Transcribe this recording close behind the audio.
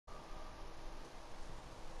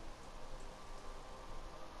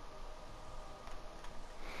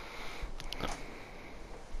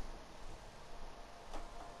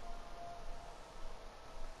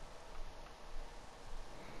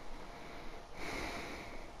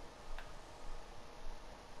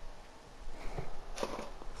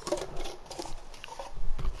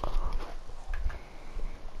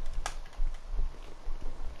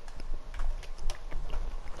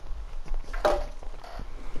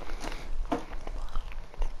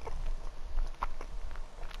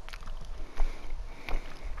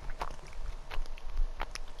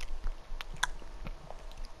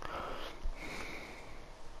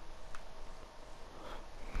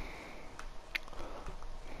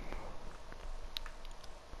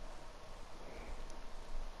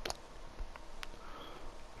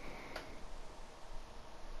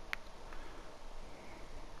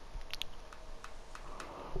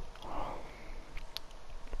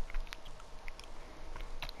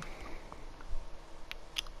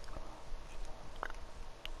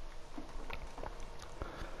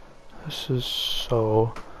This is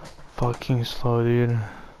so fucking slow, dude.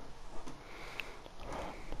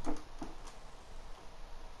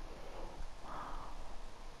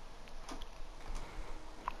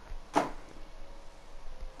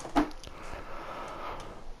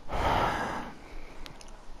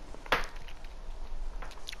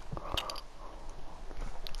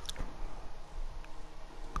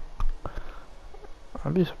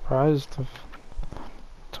 I'd be surprised if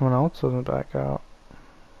someone else doesn't back out.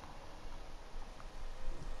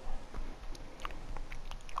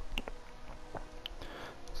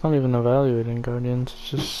 It's not even evaluating guardians, it's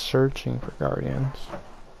just searching for guardians.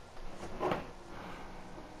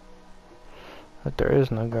 But there is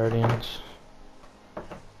no guardians.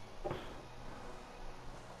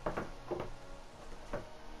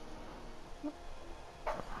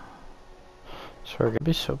 So we're gonna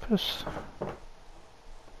be so pissed.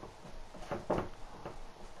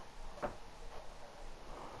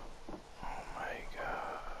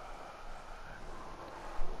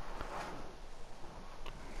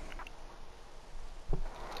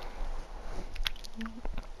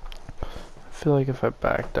 I feel like if I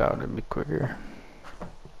backed out it'd be quicker.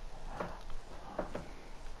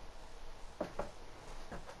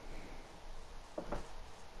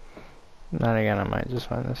 Then again, I might just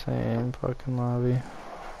find the same fucking lobby.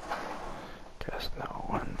 Guess no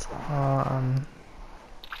one's on.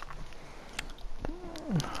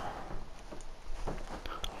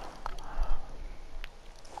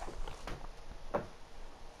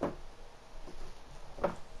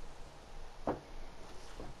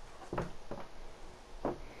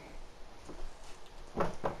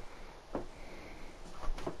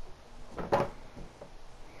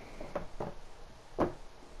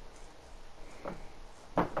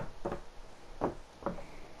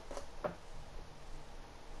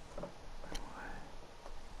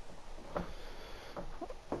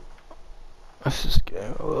 This is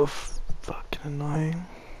getting a little fucking annoying.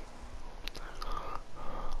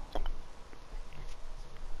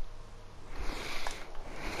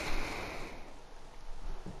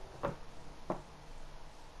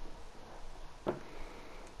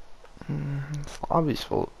 This lobby's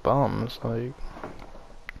full of bums, like,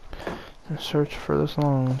 I searched for this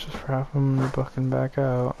long just for half of them to fucking back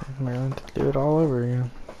out. I'm going to do it all over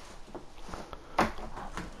again.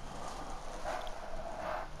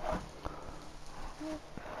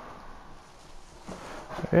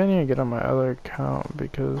 I need to get on my other account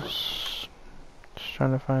because just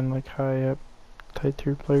trying to find like high up tier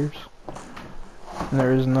 2 players. And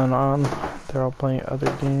there is none on. They're all playing other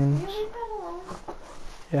games.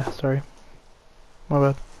 Yeah, sorry. My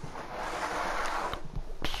bad.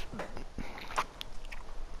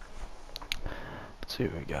 Let's see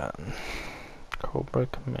what we got. Cobra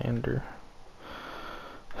Commander.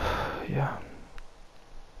 Yeah.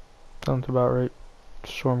 Sounds about right.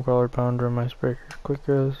 Stormcaller, Pounder, and Icebreaker, Quick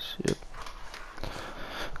Res, yep.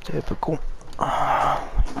 Typical.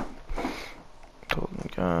 Golden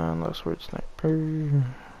Gun, Last Word Sniper,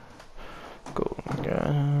 Golden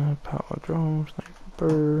Gun, Power Drone,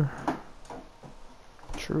 Sniper,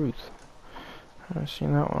 Truth. I haven't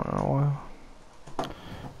seen that one in a while.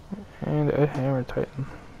 And a Hammer Titan.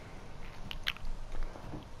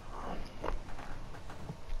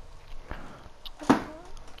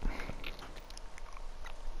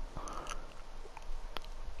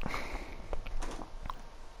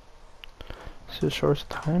 Is it shorts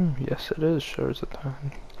time? Yes, it is shorts of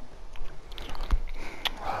time.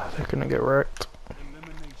 They're gonna get wrecked.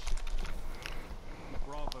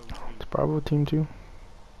 It's Bravo Team 2.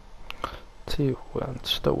 Let's see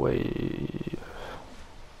what's the wave.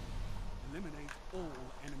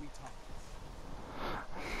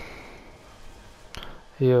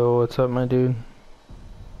 Yo, what's up, my dude?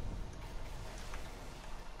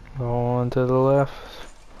 Going to the left.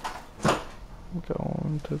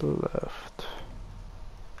 Going to the left.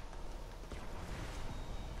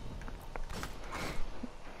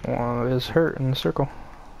 One is hurt in the circle.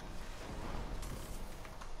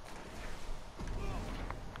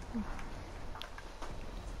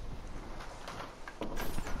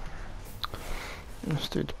 This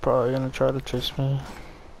dude's probably gonna try to chase me.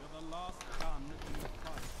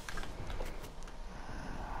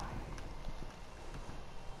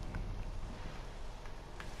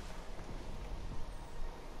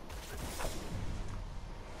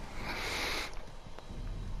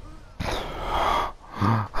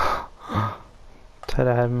 Tried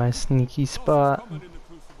to have my sneaky spot.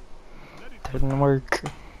 Didn't work.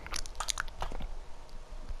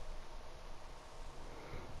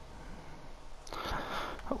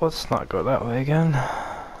 Let's not go that way again.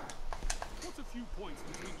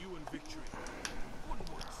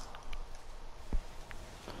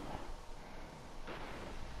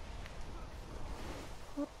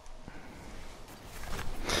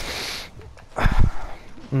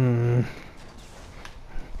 Hmm.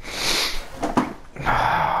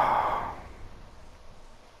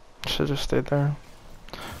 Should just stayed there.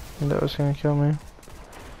 I think that was gonna kill me.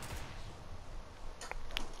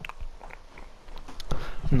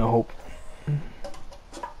 Nope.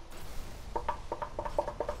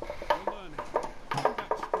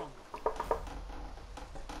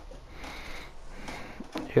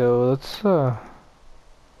 Yo, let's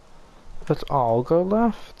all go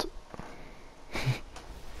left.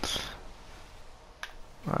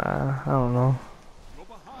 I don't know.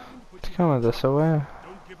 It's kind of this way.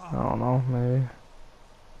 I don't know, maybe.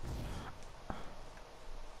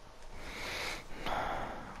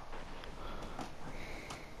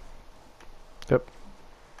 Yep.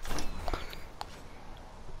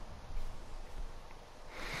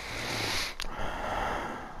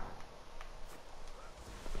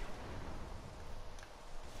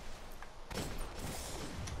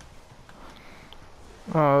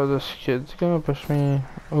 Oh, this kid's gonna push me.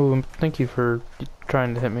 Oh, thank you for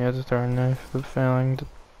trying to hit me with a throwing knife, but failing to.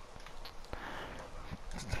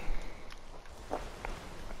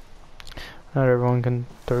 Not everyone can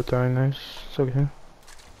throw throwing knives. It's okay.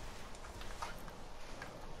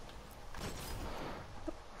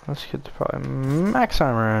 This kid's probably max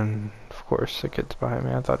armor, and of course the kid's behind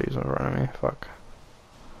me. I thought he was in front of me. Fuck.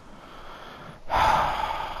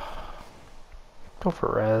 Go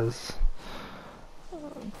for res.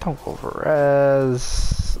 Don't go for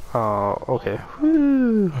res. Oh, okay.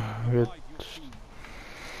 Woo. Good.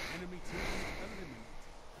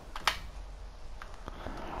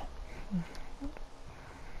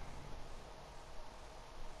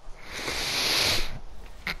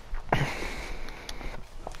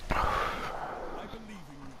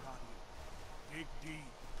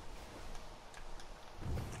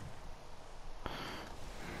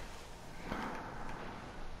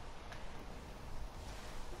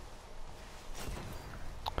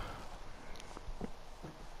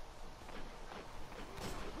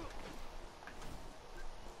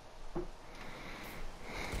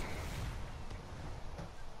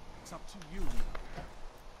 It's up to you.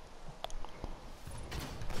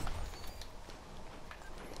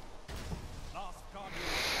 Last guardian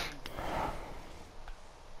standing.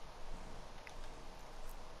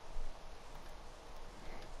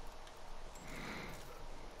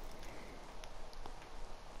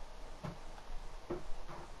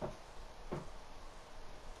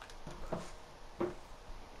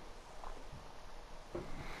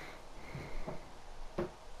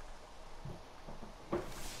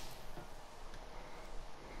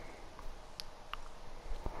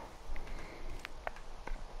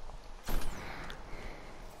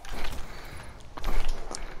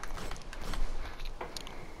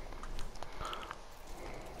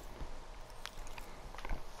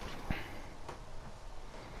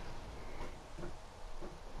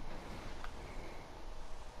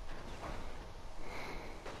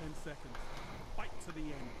 Seconds. Fight to the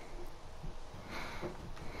end.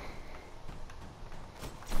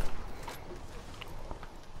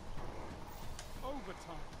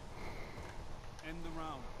 Overtime. End the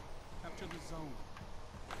round. Capture the zone.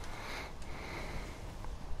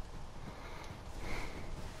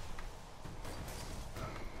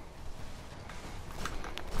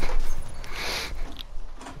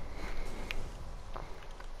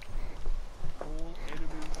 All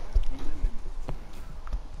enemies have been eliminated.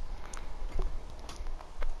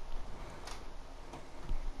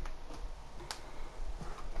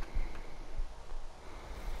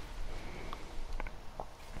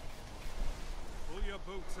 Pull your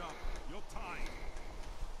boots up. You're tied.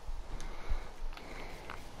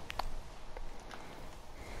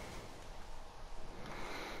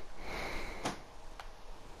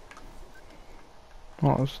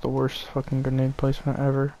 Well, that was the worst fucking grenade placement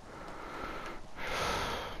ever.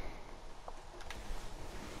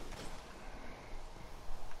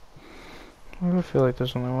 Why do I feel like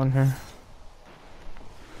there's only one here?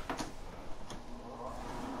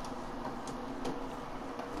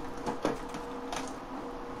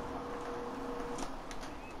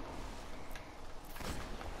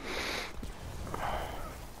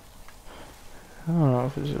 I don't know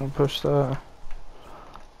if he's gonna push that.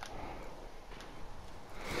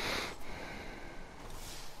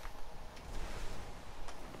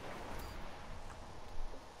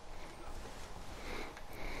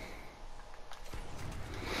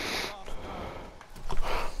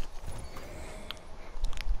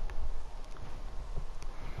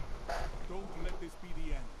 Don't let this be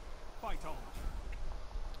the end. Fight on.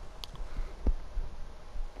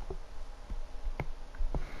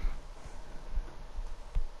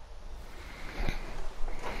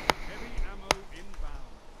 Heavy ammo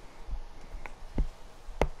inbound.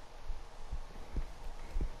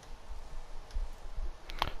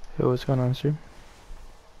 what's going on, stream?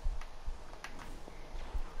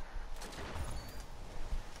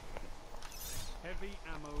 Heavy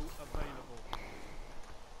ammo available.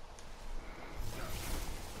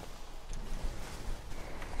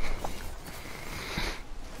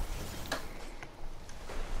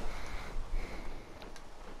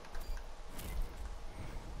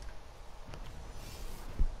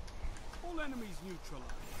 All enemies neutralized.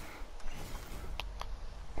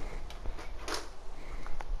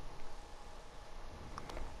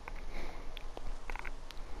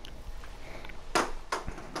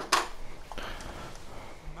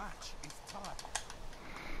 Match is tied.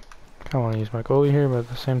 I want to use my goalie here, but at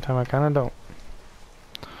the same time I kind of don't.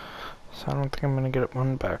 So I don't think I'm going to get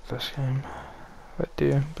one back this game. If I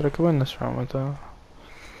do, but I could win this round with though.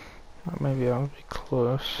 Maybe I'll be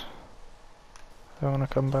close. I want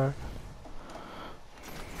to come back.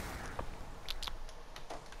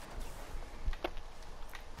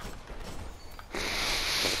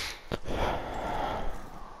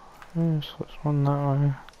 So let's one that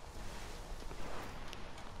way.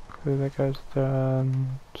 Okay, that guy's dead.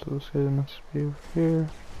 So this guy must be over here.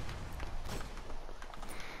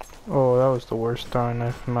 Oh, that was the worst throwing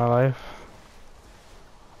knife in my life.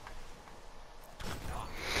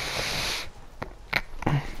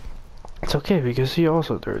 It's okay because he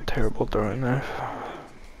also threw a terrible throwing knife.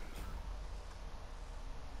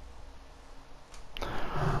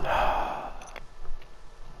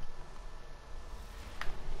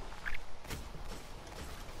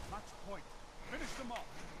 Match point. Finish them off.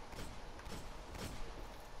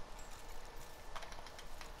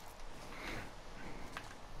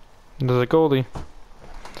 There's a goalie.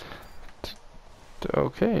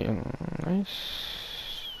 Okay, nice.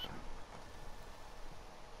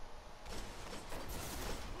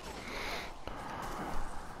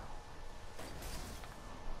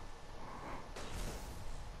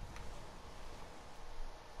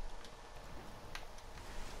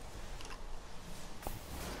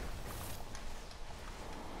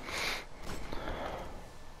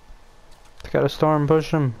 Got a storm,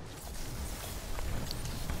 push him.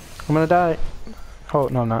 I'm gonna die. Oh,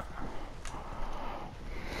 no, I'm not.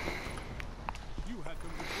 You had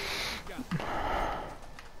them before it began.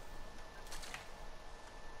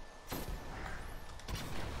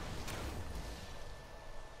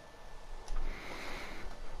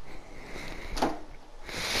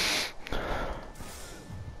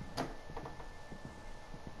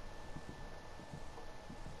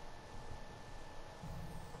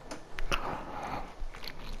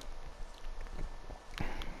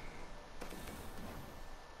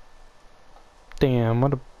 Damn,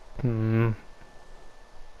 what a...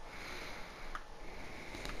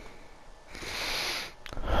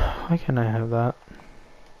 Why can't I have that?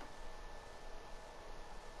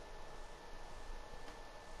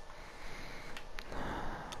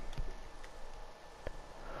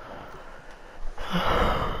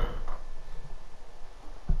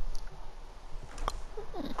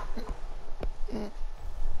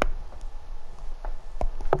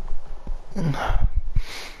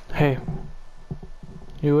 Hey.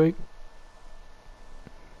 You awake?